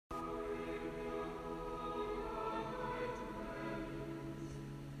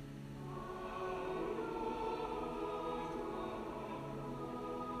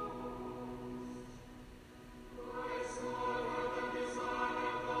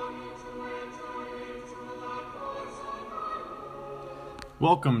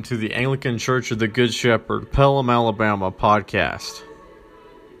Welcome to the Anglican Church of the Good Shepherd, Pelham, Alabama podcast.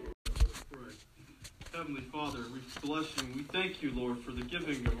 Heavenly Father, we bless you and we thank you, Lord, for the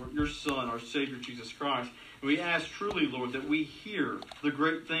giving of your Son, our Savior, Jesus Christ. And we ask truly, Lord, that we hear the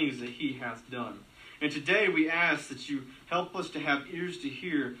great things that he hath done. And today we ask that you help us to have ears to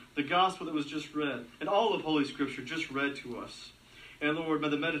hear the gospel that was just read and all of Holy Scripture just read to us. And Lord, may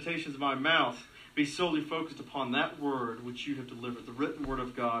the meditations of my mouth be solely focused upon that word which you have delivered, the written word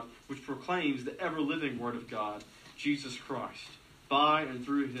of God, which proclaims the ever-living word of God, Jesus Christ. By and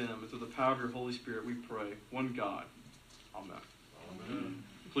through him and through the power of your Holy Spirit, we pray. One God. Amen. Amen.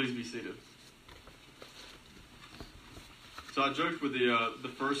 Please be seated. So I joked with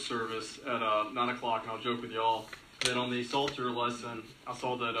the first service at 9 o'clock, and I'll joke with y'all that on the Psalter lesson, I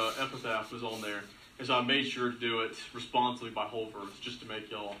saw that epitaph was on there. And so I made sure to do it responsibly by whole verse, just to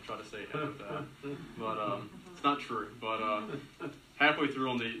make y'all try to say epitaph. But it's not true. But halfway through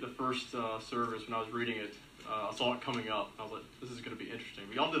on the first service, when I was reading it, I saw it coming up. I was like, this is going to be interesting.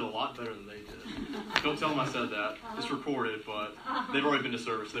 But y'all did a lot better than they did. Don't tell them I said that. It's recorded, but they've already been to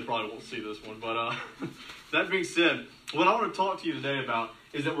service, so they probably won't see this one. But that being said, what I want to talk to you today about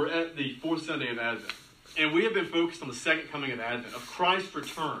is that we're at the fourth Sunday of Advent. And we have been focused on the second coming of Advent, of Christ's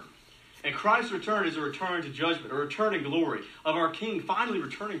return. And Christ's return is a return to judgment, a return in glory, of our King finally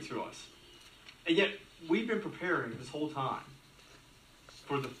returning to us. And yet, we've been preparing this whole time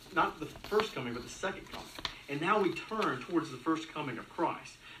for not the first coming, but the second coming. And now we turn towards the first coming of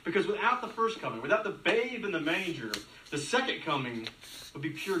Christ. Because without the first coming, without the babe in the manger, the second coming would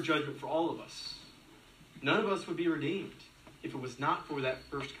be pure judgment for all of us. None of us would be redeemed if it was not for that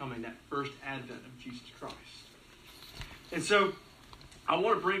first coming, that first advent of Jesus Christ. And so, I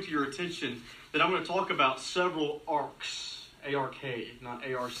want to bring to your attention that I'm going to talk about several arcs, A-R-K, not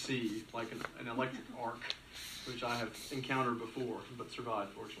A-R-C, like an electric arc, which I have encountered before, but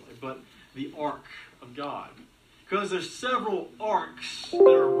survived, fortunately. But the ark of God. Because there's several arcs that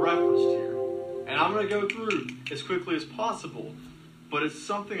are referenced here. And I'm going to go through as quickly as possible. But it's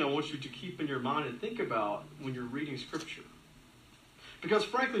something I want you to keep in your mind and think about when you're reading Scripture. Because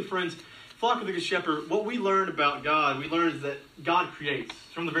frankly, friends, Flock of the Good Shepherd, what we learned about God, we learned that God creates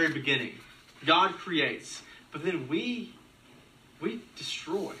from the very beginning. God creates. But then we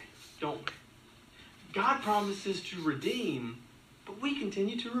destroy, don't we? God promises to redeem, but we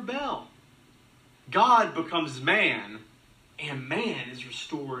continue to rebel. God becomes man, and man is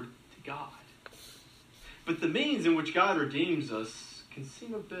restored to God. But the means in which God redeems us can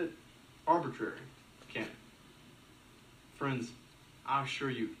seem a bit arbitrary, can't it? Friends, I assure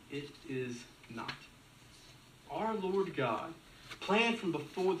you, it is not. Our Lord God planned from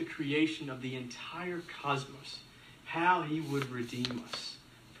before the creation of the entire cosmos how he would redeem us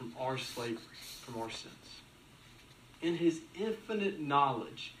from our slavery, from our sins. In his infinite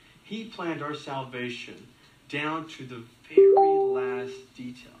knowledge, he planned our salvation down to the very last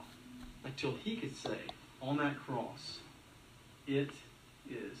detail until he could say on that cross, it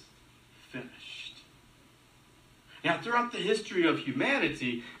is finished. Now, throughout the history of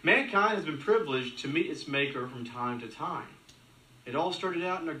humanity, mankind has been privileged to meet its Maker from time to time. It all started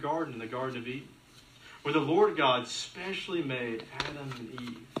out in a garden, the Garden of Eden, where the Lord God specially made Adam and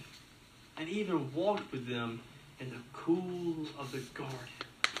Eve, and even walked with them in the cool of the garden.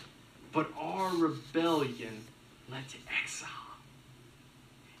 But our rebellion led to exile.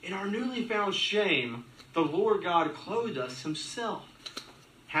 In our newly found shame, the Lord God clothed us himself.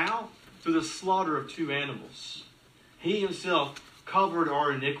 How? Through the slaughter of two animals. He himself covered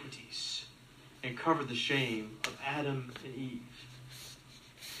our iniquities and covered the shame of Adam and Eve.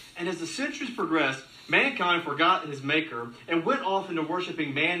 And as the centuries progressed, mankind forgot his Maker and went off into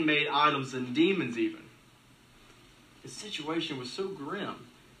worshiping man-made idols and demons even. The situation was so grim,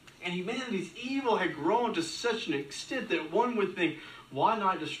 and humanity's evil had grown to such an extent that one would think, why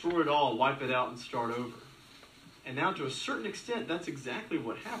not destroy it all, wipe it out, and start over? And now, to a certain extent, that's exactly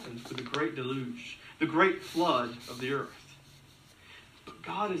what happens with the great deluge, the great flood of the earth. But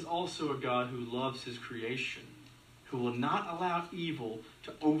God is also a God who loves his creation, who will not allow evil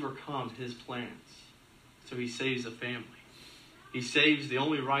to overcome his plans. So he saves a family. He saves the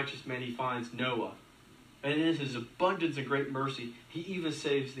only righteous man he finds, Noah. And in his abundance and great mercy, he even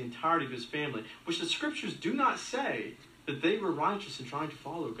saves the entirety of his family, which the Scriptures do not say that they were righteous in trying to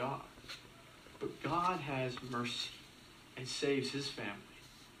follow God. But God has mercy and saves his family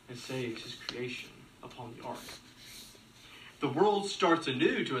and saves his creation upon the ark. The world starts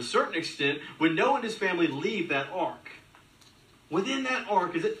anew to a certain extent when Noah and his family leave that ark. Within that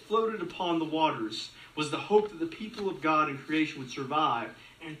ark, as it floated upon the waters, was the hope that the people of God and creation would survive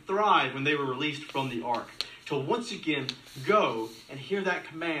and thrive when they were released from the ark. to once again go and hear that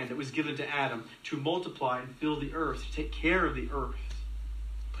command that was given to Adam to multiply and fill the earth, to take care of the earth.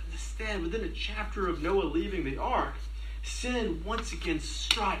 But instead, within a chapter of Noah leaving the ark, sin once again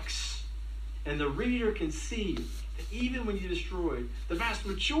strikes. And the reader can see that even when you destroy the vast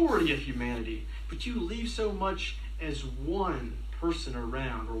majority of humanity, but you leave so much as one person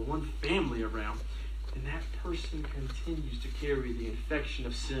around or one family around, and that person continues to carry the infection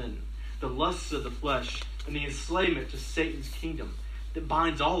of sin, the lusts of the flesh, and the enslavement to Satan's kingdom that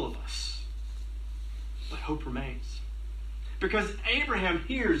binds all of us. But hope remains. Because Abraham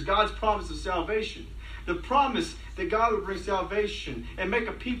hears God's promise of salvation, the promise that God would bring salvation and make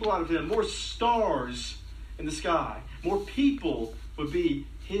a people out of him, more stars in the sky, more people would be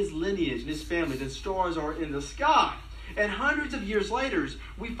his lineage and his family than stars are in the sky. And hundreds of years later,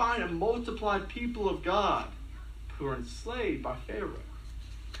 we find a multiplied people of God who are enslaved by Pharaoh.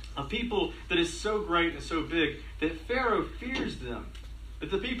 A people that is so great and so big that Pharaoh fears them, that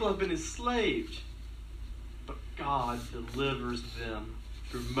the people have been enslaved. But God delivers them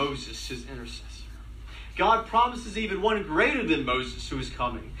through Moses, his intercessor. God promises even one greater than Moses who is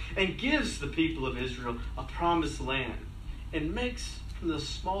coming, and gives the people of Israel a promised land, and makes from the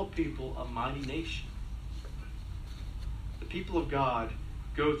small people a mighty nation. The people of God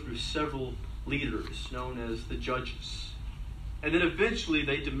go through several leaders known as the judges. And then eventually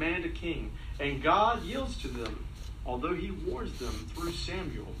they demand a king. And God yields to them, although he warns them through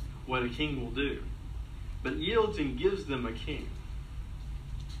Samuel what a king will do. But yields and gives them a king.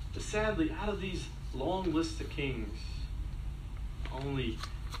 But sadly, out of these long lists of kings, only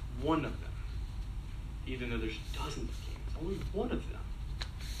one of them, even though there's dozens of kings, only one of them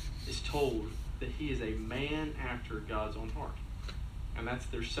is told that he is a man after God's own heart. And that's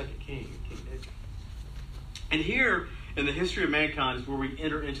their second king, King David. And here in the history of mankind is where we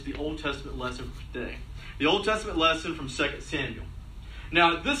enter into the Old Testament lesson for today. The Old Testament lesson from 2 Samuel.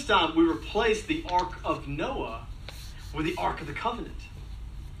 Now, at this time, we replaced the Ark of Noah with the Ark of the Covenant.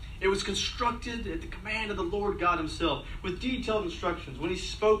 It was constructed at the command of the Lord God himself with detailed instructions when he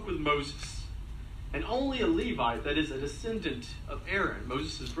spoke with Moses. And only a Levite, that is a descendant of Aaron,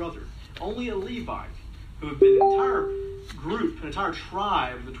 Moses' brother, only a Levite, who had been an entire group, an entire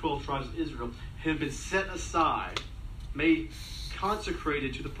tribe of the 12 tribes of Israel, had been set aside, made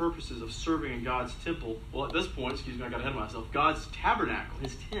consecrated to the purposes of serving in God's temple. Well, at this point, I got ahead of myself, God's tabernacle,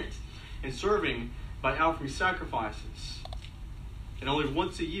 his tent, and serving by offering sacrifices. And only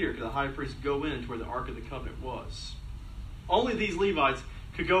once a year could the high priest go in to where the Ark of the Covenant was. Only these Levites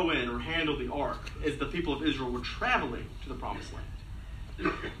could go in or handle the Ark as the people of Israel were traveling to the Promised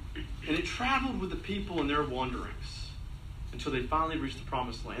Land. And it traveled with the people in their wanderings until they finally reached the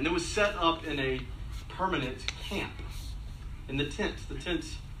Promised Land. And it was set up in a permanent camp, in the tent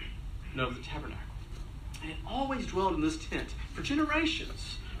of the tabernacle. And it always dwelled in this tent for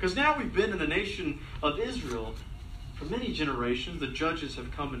generations. Because now we've been in the nation of Israel for many generations. The judges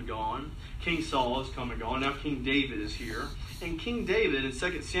have come and gone. King Saul has come and gone. Now King David is here. And King David, in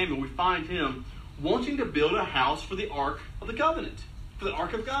 2 Samuel, we find him wanting to build a house for the Ark of the Covenant, for the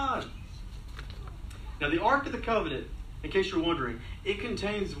Ark of God. Now the Ark of the Covenant, in case you're wondering, it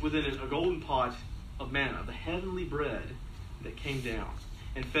contains within it a golden pot of manna, the heavenly bread that came down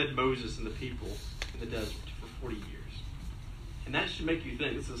and fed Moses and the people in the desert for 40 years. And that should make you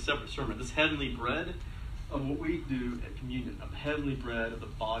think, this is a separate sermon, this heavenly bread of what we do at communion, of the heavenly bread of the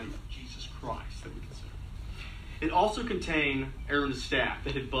body of Jesus Christ that we consider. It also contained Aaron's staff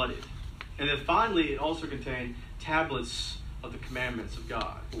that had budded. And then finally, it also contained tablets of the commandments of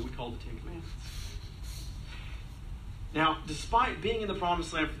God, what we call the Ten Commandments. Now, despite being in the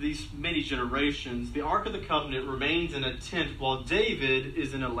Promised Land for these many generations, the Ark of the Covenant remains in a tent while David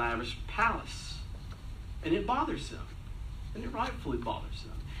is in a lavish palace. And it bothers him. And it rightfully bothers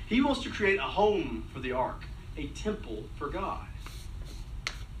him. He wants to create a home for the Ark, a temple for God.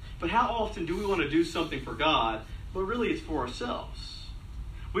 But how often do we want to do something for God, but really it's for ourselves?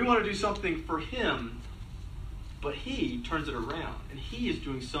 We want to do something for him, but he turns it around, and he is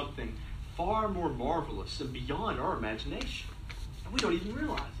doing something far more marvelous and beyond our imagination. And we don't even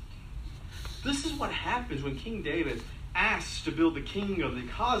realize it. This is what happens when King David asks to build the king of the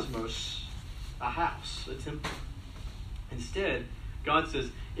cosmos a house, a temple. Instead, God says,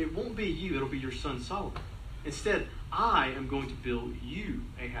 it won't be you, it'll be your son Solomon. Instead, I am going to build you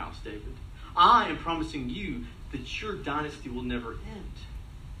a house, David. I am promising you that your dynasty will never end,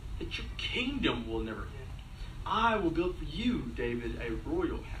 that your kingdom will never end. I will build for you, David, a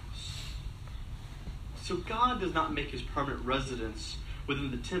royal house. So God does not make his permanent residence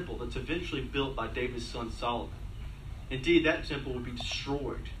within the temple that's eventually built by David's son Solomon. Indeed, that temple would be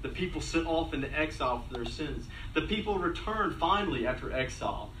destroyed. The people sent off into exile for their sins. The people returned finally after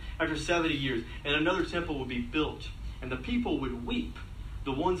exile, after 70 years, and another temple would be built. And the people would weep,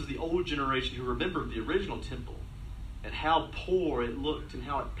 the ones of the old generation who remembered the original temple, at how poor it looked and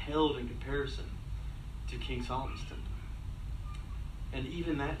how it paled in comparison to King Solomon's temple. And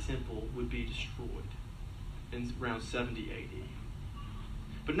even that temple would be destroyed in around 70 AD.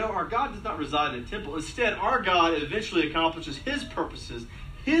 But no, our God does not reside in a temple. Instead, our God eventually accomplishes his purposes,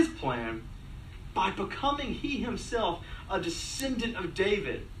 his plan, by becoming he himself a descendant of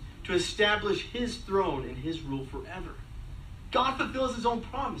David to establish his throne and his rule forever. God fulfills his own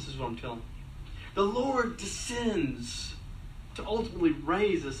promise, is what I'm telling you. The Lord descends to ultimately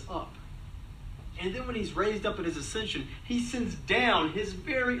raise us up. And then when he's raised up at his ascension, he sends down his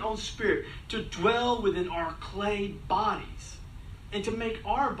very own Spirit to dwell within our clay bodies and to make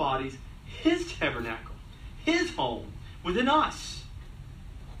our bodies his tabernacle, his home within us.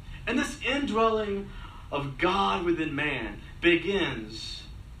 And this indwelling of God within man begins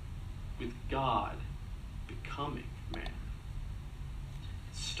with God becoming man.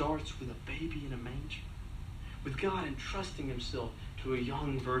 It starts with a baby in a manger, with God entrusting himself to a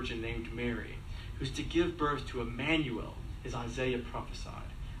young virgin named Mary, who's to give birth to Emmanuel, as Isaiah prophesied.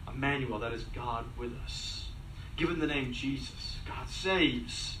 Emmanuel, that is God with us. Given the name Jesus, God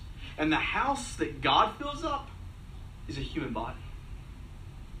saves. And the house that God fills up is a human body.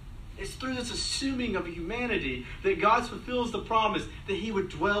 It's through this assuming of humanity that God fulfills the promise that he would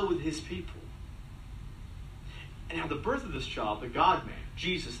dwell with his people. And now the birth of this child, the God-man,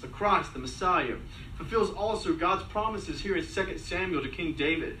 Jesus, the Christ, the Messiah, fulfills also God's promises here in 2 Samuel to King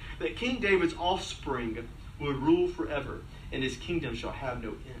David, that King David's offspring would rule forever, and his kingdom shall have no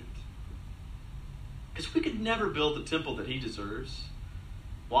end. Because we could never build the temple that he deserves.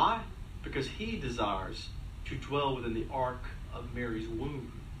 Why? Because he desires to dwell within the ark of Mary's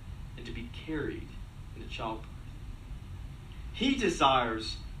womb and to be carried into childbirth. He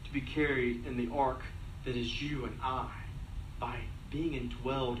desires to be carried in the ark that is you and I, by being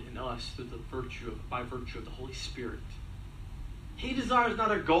indwelled in us by virtue of the Holy Spirit. He desires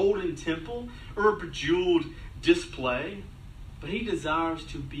not a golden temple or a bejeweled display, but he desires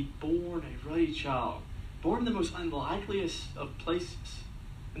to be born a ruddy child, born in the most unlikeliest of places,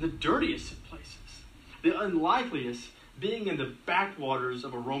 in the dirtiest of places. The unlikeliest being in the backwaters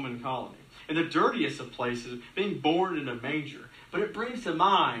of a Roman colony, in the dirtiest of places, being born in a manger. But it brings to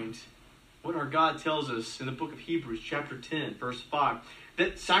mind what our God tells us in the book of Hebrews, chapter 10, verse 5,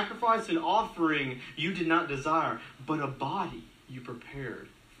 that sacrifice and offering you did not desire, but a body you prepared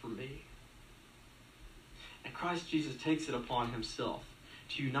for me. And Christ Jesus takes it upon himself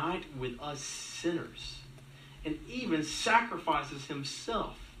to unite with us sinners, and even sacrifices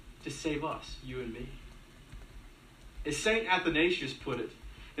himself to save us, you and me. As St. Athanasius put it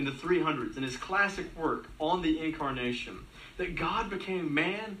in the 300s in his classic work on the Incarnation, that God became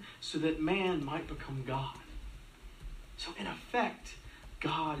man so that man might become God. So in effect,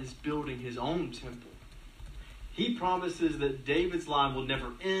 God is building his own temple. He promises that David's line will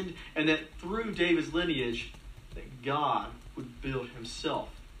never end, and that through David's lineage, that God would build himself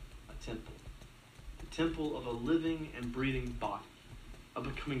a temple. The temple of a living and breathing body, of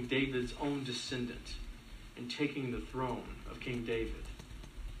becoming David's own descendant and taking the throne of King David.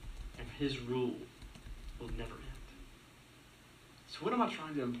 And his rule will never end. So what am I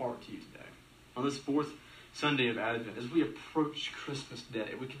trying to impart to you today? On this fourth Sunday of Advent, as we approach Christmas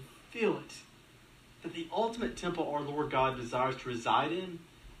Day, we can feel it. That the ultimate temple our Lord God desires to reside in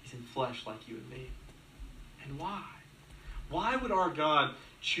is in flesh like you and me. And why? Why would our God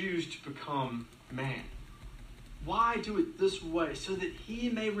choose to become man? Why do it this way? So that he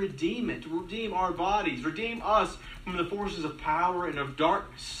may redeem it, to redeem our bodies, redeem us from the forces of power and of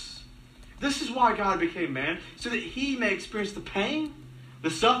darkness. This is why God became man, so that he may experience the pain,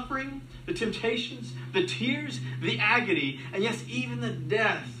 the suffering, the temptations, the tears, the agony, and yes, even the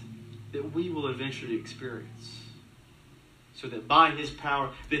death that we will eventually experience. So that by his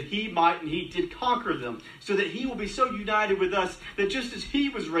power, that he might and he did conquer them, so that he will be so united with us that just as he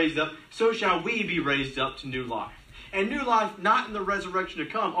was raised up, so shall we be raised up to new life. And new life not in the resurrection to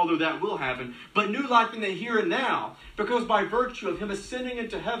come, although that will happen, but new life in the here and now. Because by virtue of him ascending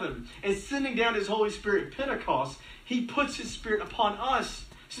into heaven and sending down his Holy Spirit at Pentecost, he puts his Spirit upon us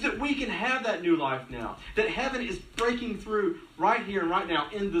so that we can have that new life now. That heaven is breaking through right here and right now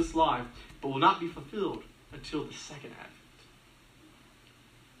in this life, but will not be fulfilled until the second advent.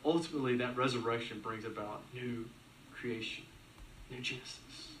 Ultimately, that resurrection brings about new creation, new Genesis.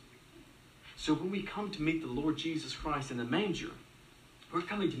 So when we come to meet the Lord Jesus Christ in the manger, we're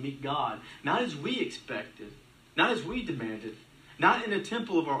coming to meet God, not as we expected, not as we demanded, not in a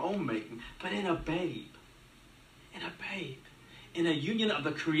temple of our own making, but in a babe. In a babe. In a union of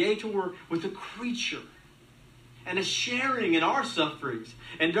the Creator with the creature. And a sharing in our sufferings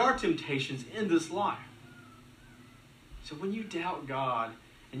and our temptations in this life. So when you doubt God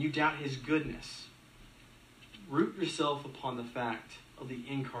and you doubt His goodness, root yourself upon the fact of the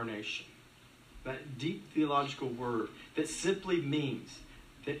incarnation. That deep theological word that simply means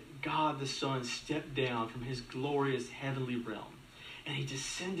that God the Son stepped down from His glorious heavenly realm. And He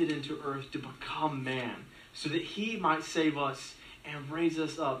descended into earth to become man so that He might save us and raise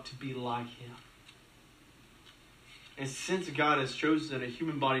us up to be like Him. And since God has chosen a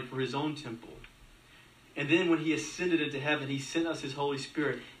human body for His own temple, and then when He ascended into heaven, He sent us His Holy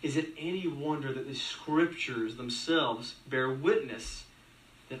Spirit, is it any wonder that the Scriptures themselves bear witness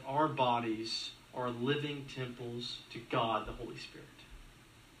that our bodies are living temples to God, the Holy Spirit?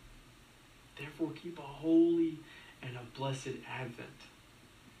 Therefore, keep a holy and a blessed Advent.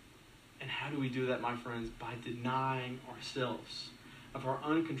 And how do we do that, my friends? By denying ourselves of our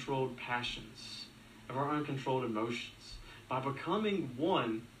uncontrolled passions, of our uncontrolled emotions, by becoming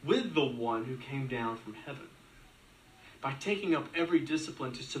one with the one who came down from heaven, by taking up every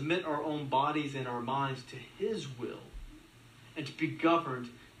discipline to submit our own bodies and our minds to His will, and to be governed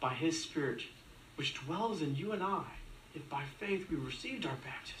by His Spirit, which dwells in you and I, if by faith we received our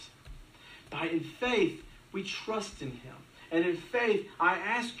baptism. In faith, we trust in Him. And in faith, I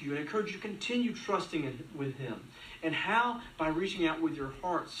ask you and encourage you to continue trusting with Him. And how? By reaching out with your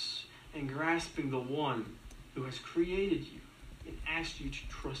hearts and grasping the one who has created you and asked you to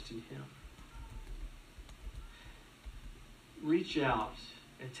trust in Him. Reach out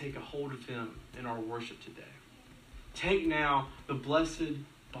and take a hold of Him in our worship today. Take now the blessed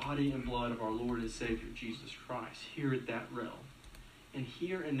body and blood of our Lord and Savior, Jesus Christ, here at that rail. And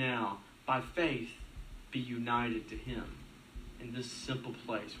here and now, by faith, be united to Him in this simple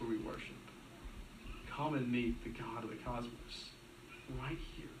place where we worship. Come and meet the God of the cosmos right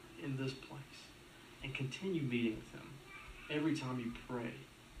here in this place. And continue meeting with Him every time you pray,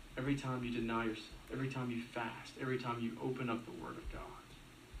 every time you deny yourself, every time you fast, every time you open up the Word of God.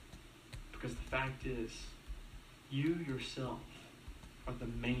 Because the fact is, you yourself are the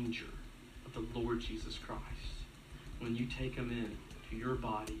manger of the Lord Jesus Christ when you take Him into your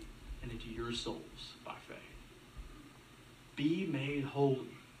body and into your souls by faith. Be made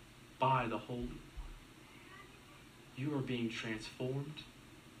holy by the Holy One. You are being transformed.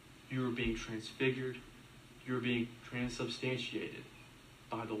 You are being transfigured. You are being transubstantiated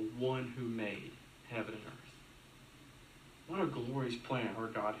by the one who made heaven and earth. What a glorious plan our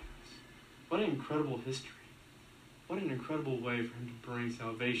God has. What an incredible history. What an incredible way for Him to bring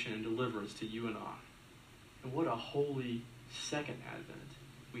salvation and deliverance to you and I. And what a holy second Advent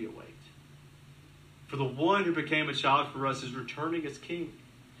we await. For the one who became a child for us is returning as King.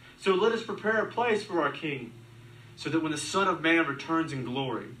 So let us prepare a place for our King, so that when the Son of Man returns in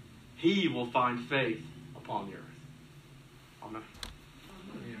glory, He will find faith upon the earth. Amen.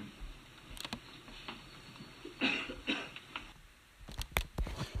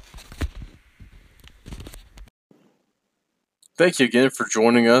 Thank you again for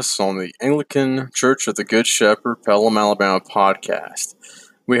joining us on the Anglican Church of the Good Shepherd, Pelham, Alabama podcast.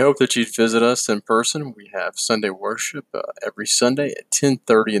 We hope that you'd visit us in person. We have Sunday worship every Sunday at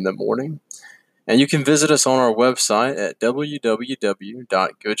 10:30 in the morning. And you can visit us on our website at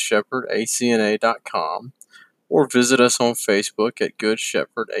www.goodshepherdacna.com or visit us on Facebook at Good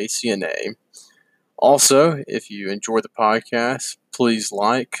Shepherd ACNA. Also, if you enjoy the podcast, please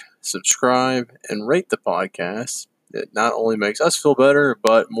like, subscribe, and rate the podcast. It not only makes us feel better,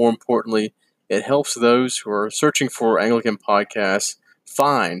 but more importantly, it helps those who are searching for Anglican podcasts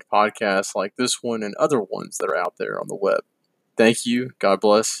find podcasts like this one and other ones that are out there on the web. Thank you, God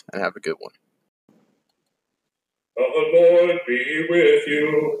bless, and have a good one. The Lord be with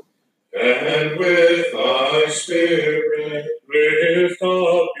you, and with thy spirit. Lift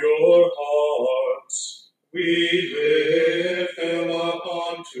up your hearts. We lift them up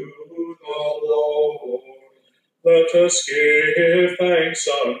unto the Lord. Let us give thanks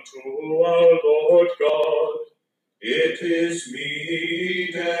unto our Lord God. It is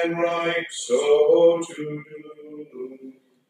meet and right so to do.